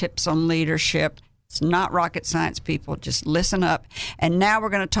 Great tips on leadership. It's not rocket science, people. Just listen up. And now we're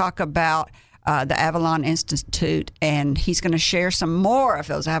going to talk about the Avalon Institute, and he's going to share some more of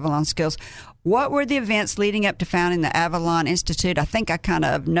those Avalon skills. What were the events leading up to founding the Avalon Institute? I think I kind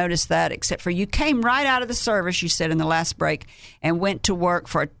of noticed that, except for you came right out of the service, you said in the last break, and went to work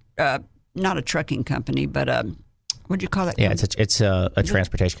for not a trucking company, but what'd you call that? Yeah, it's a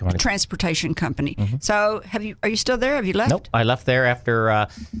transportation company. Transportation company. Mm-hmm. So, are you still there? Have you left? Nope, I left there after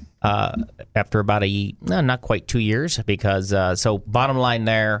about not quite 2 years because so bottom line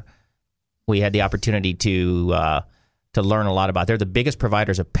there, we had the opportunity to learn a lot about. They're the biggest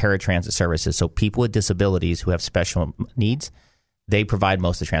providers of paratransit services. So people with disabilities who have special needs, they provide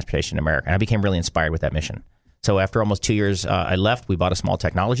most of the transportation in America. And I became really inspired with that mission. So after almost 2 years, I left. We bought a small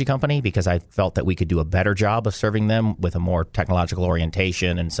technology company because I felt that we could do a better job of serving them with a more technological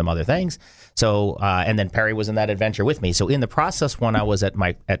orientation and some other things. So and then Perry was in that adventure with me. So in the process, when I was at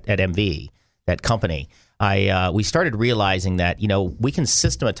MV, that company, we started realizing that we can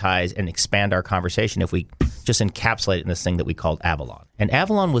systematize and expand our conversation if we just encapsulate it in this thing that we called Avalon. And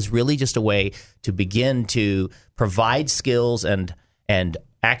Avalon was really just a way to begin to provide skills and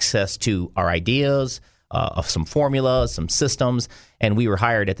access to our ideas. Of some formulas, some systems, and we were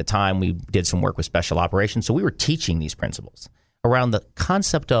hired at the time. We did some work with special operations, so we were teaching these principles around the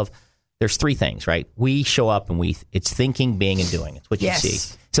concept of there's three things, right? We show up and it's thinking, being, and doing. It's what you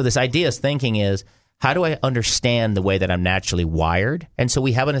see. So this idea is thinking is, how do I understand the way that I'm naturally wired? And so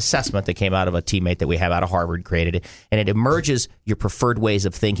we have an assessment that came out of a teammate that we have out of Harvard created it, and it emerges your preferred ways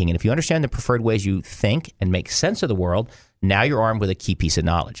of thinking. And if you understand the preferred ways you think and make sense of the world, now you're armed with a key piece of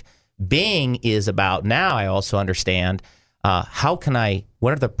knowledge. Being is about, now I also understand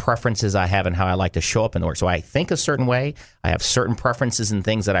what are the preferences I have and how I like to show up in the work. So I think a certain way, I have certain preferences and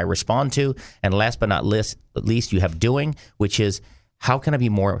things that I respond to. And last but not least, you have doing, which is how can I be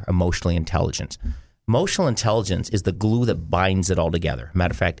more emotionally intelligent? Emotional intelligence is the glue that binds it all together.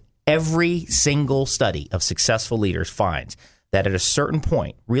 Matter of fact, every single study of successful leaders finds that at a certain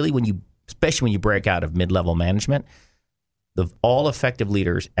point, really especially when you break out of mid-level management, all effective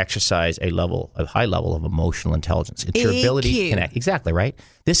leaders exercise a high level of emotional intelligence. It's your ability to connect. Exactly, right?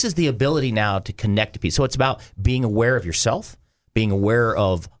 This is the ability now to connect to people. So it's about being aware of yourself, being aware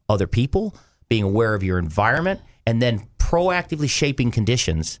of other people, being aware of your environment, and then proactively shaping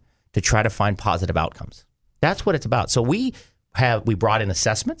conditions to try to find positive outcomes. That's what it's about. So we brought in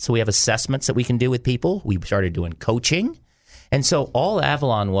assessments. So we have assessments that we can do with people. We started doing coaching. And so all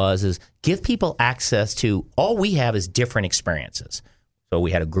Avalon is give people access to, all we have is different experiences. So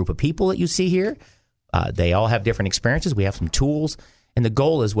we had a group of people that you see here. They all have different experiences. We have some tools. And the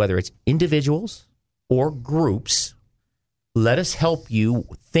goal is, whether it's individuals or groups, let us help you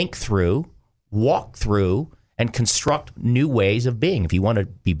think through, walk through, and construct new ways of being. If you want to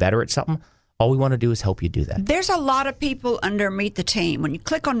be better at something, all we want to do is help you do that. There's a lot of people under Meet the Team. When you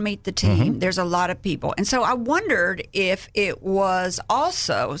click on Meet the Team, there's a lot of people. And so I wondered if it was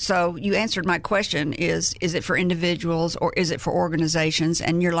also, so you answered my question, is it for individuals or is it for organizations?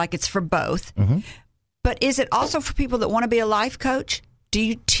 And you're like, it's for both. Mm-hmm. But is it also for people that want to be a life coach? Do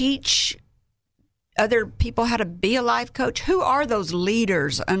you teach other people how to be a life coach? Who are those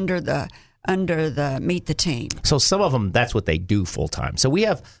leaders under the Meet the Team? So some of them, that's what they do full time. So we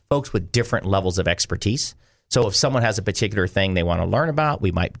have folks with different levels of expertise. So if someone has a particular thing they want to learn about,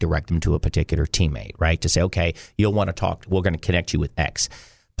 we might direct them to a particular teammate, right? To say, okay, you'll want to talk, we're going to connect you with X.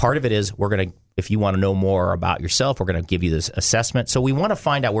 Part of it is if you want to know more about yourself, we're going to give you this assessment. So we want to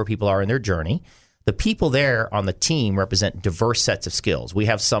find out where people are in their journey. The people there on the team represent diverse sets of skills. We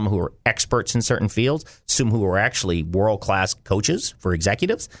have some who are experts in certain fields, some who are actually world-class coaches for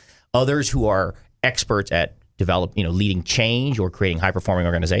executives, others who are experts at leading change or creating high-performing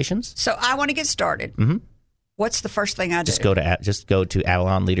organizations. So I want to get started. Mm-hmm. what's the first thing I do? Just go to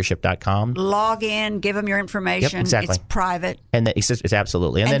avalonleadership.com. Log in, give them your information. Yep, exactly. It's private. And it's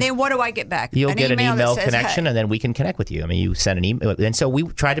absolutely. And then what do I get back? You'll get an email that says, connection, hey. and then we can connect with you. I mean, you send an email, and so we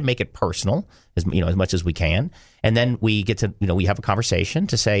try to make it personal as much as we can. And then we get to we have a conversation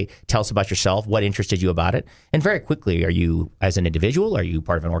to say, tell us about yourself, what interested you about it, and very quickly, are you as an individual, are you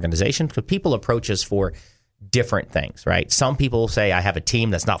part of an organization? Because people approach us for different things, right? Some people say, I have a team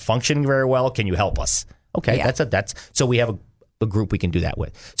that's not functioning very well. Can you help us? Okay, Yeah. that's so we have a group we can do that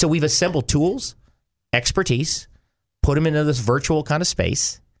with. So we've assembled tools, expertise, put them into this virtual kind of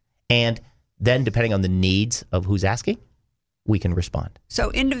space, and then depending on the needs of who's asking, we can respond.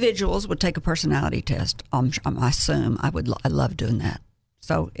 So individuals would take a personality test. I assume I love doing that.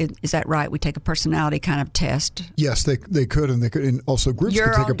 So is that right? We take a personality kind of test. Yes, they could, and also groups Your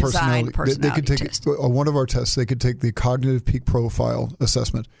could take own a personality. designed personality They could take test. one of our tests. They could take the cognitive peak profile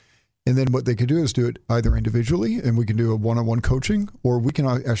assessment, and then what they could do is do it either individually, and we can do a one-on-one coaching, or we can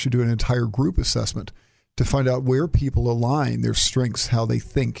actually do an entire group assessment to find out where people align their strengths, how they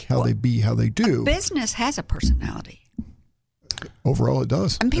think, how they be, how they do. Business has a personality. Overall, it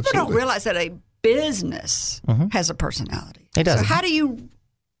does. And people Absolutely. don't realize that a business has a personality. It does. So how do you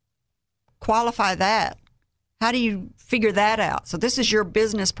qualify that? How do you figure that out? So this is your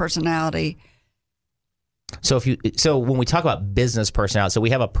business personality. So when we talk about business personality, so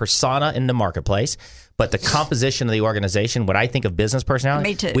we have a persona in the marketplace, but the composition of the organization, what I think of business personality,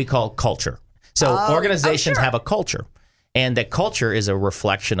 Me too. we call culture. So organizations have a culture, and that culture is a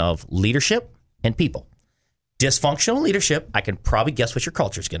reflection of leadership and people. Dysfunctional leadership, I can probably guess what your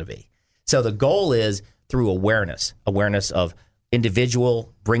culture is going to be. So the goal is through awareness of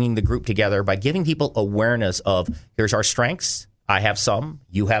individual, bringing the group together by giving people awareness of here's our strengths. I have some,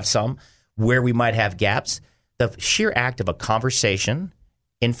 you have some, where we might have gaps. The sheer act of a conversation,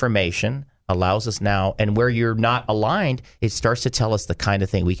 information allows us now, and where you're not aligned, it starts to tell us the kind of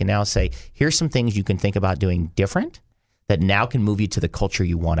thing we can now say, here's some things you can think about doing different that now can move you to the culture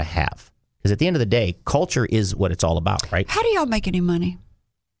you want to have. Because at the end of the day, culture is what it's all about, right? How do y'all make any money?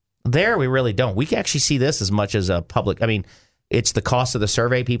 There, we really don't. We can actually see this as much as a public. I mean, it's the cost of the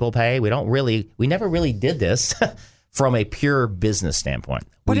survey people pay. We never really did this from a pure business standpoint.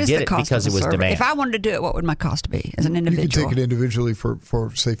 What we is did the it cost because of it was survey? demand. If I wanted to do it, what would my cost be as an You individual? can take it individually for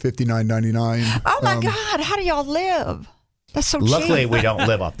say $59.99. Oh my God! How do y'all live? That's so Luckily, cheap. we don't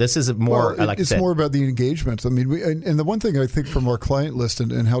live up. This is more, Well, like I it's said, more about the engagement. I mean, and the one thing I think from our client list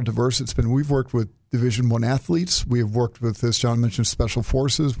and how diverse it's been, we've worked with Division I athletes. We have worked with, as John mentioned, special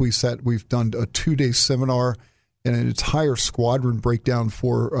forces. We've done a 2-day seminar and an entire squadron breakdown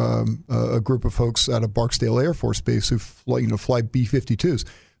for a group of folks out of Barksdale Air Force Base who fly B-52s.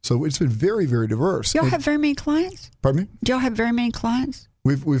 So it's been very, very diverse. Y'all have very many clients? Pardon me? Do y'all have very many clients?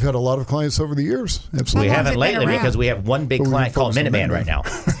 We've had a lot of clients over the years. Absolutely. we long has haven't it been lately around? because we have one big But we client called focus on Minuteman right now.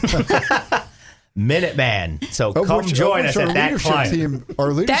 Minuteman. So come join us at that client.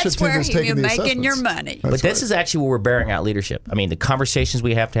 Our leadership That's team where is you're taking the making your assessments. money. But this is actually where we're bearing out leadership. I mean, the conversations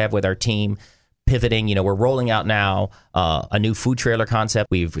we have to have with our team, pivoting. We're rolling out now a new food trailer concept.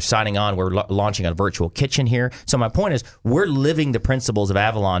 We're signing on. We're launching a virtual kitchen here. So my point is, we're living the principles of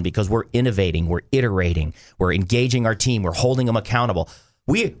Avalon because we're innovating, we're iterating, we're engaging our team, we're holding them accountable.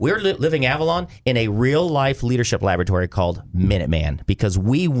 We're living Avalon in a real life leadership laboratory called Minuteman because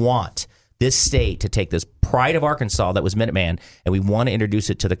we want this state to take this pride of Arkansas that was Minuteman, and we want to introduce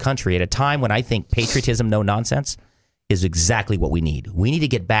it to the country at a time when I think patriotism, no nonsense, is exactly what we need. We need to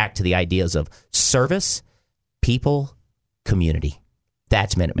get back to the ideas of service, people, community.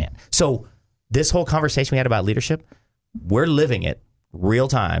 That's Minuteman. So this whole conversation we had about leadership, we're living it real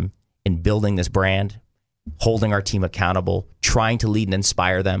time in building this brand, holding our team accountable, trying to lead and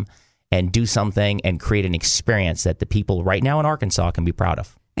inspire them, and do something and create an experience that the people right now in Arkansas can be proud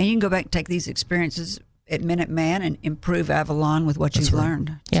of. And you can go back and take these experiences at Minuteman and improve Avalon with what you've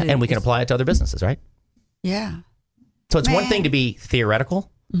learned. Yeah, too. and we can apply it to other businesses, right? Yeah. So it's one Man. thing to be theoretical.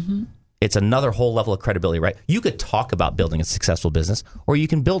 Mm-hmm. It's another whole level of credibility, right? You could talk about building a successful business, or you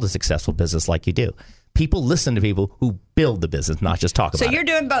can build a successful business like you do. People listen to people who build the business, not just talk about it. So you're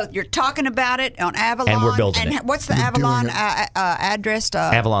doing both. You're talking about it on Avalon. And we're building it. What's the Avalon address?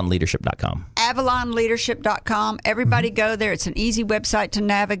 AvalonLeadership.com. AvalonLeadership.com. Everybody go there. It's an easy website to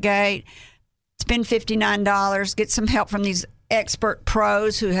navigate. Spend $59. Get some help from these expert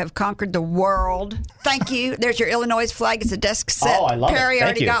pros who have conquered the world. Thank you. There's your Illinois flag. It's a desk set. Oh, I love it. Perry Thank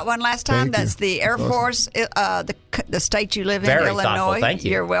already you. got one last time. Thank you. That's the Air Force, the the state you live in, Very Illinois. thoughtful. Thank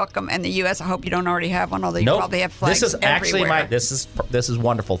you. You're welcome. And the U.S., I hope you don't already have one, although you Nope. probably have flags This is actually everywhere. this is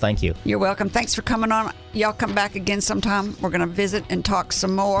wonderful. Thank you. You're welcome. Thanks for coming on. Y'all come back again sometime. We're going to visit and talk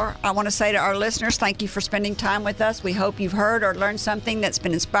some more. I want to say to our listeners, thank you for spending time with us. We hope you've heard or learned something that's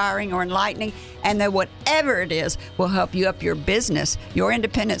been inspiring or enlightening, and that whatever it is will help you up your business, your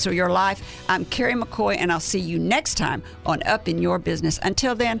independence, or your life. I'm Carrie McCoy, and I'll see you next time on Up in Your Business.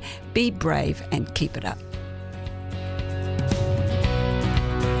 Until then, be brave and keep it up.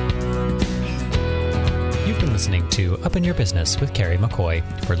 You've been listening to Up in Your Business with Carrie McCoy.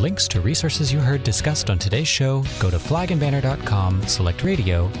 For links to resources you heard discussed on today's show, go to flagandbanner.com, select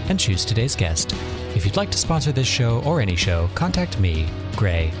radio, and choose today's guest. If you'd like to sponsor this show or any show, contact me,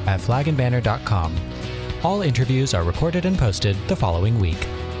 Gray, at flagandbanner.com. All interviews are recorded and posted the following week.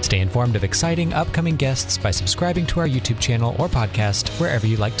 Stay informed of exciting upcoming guests by subscribing to our YouTube channel or podcast wherever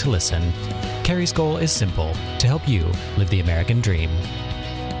you like to listen. Carrie's goal is simple: to help you live the American dream.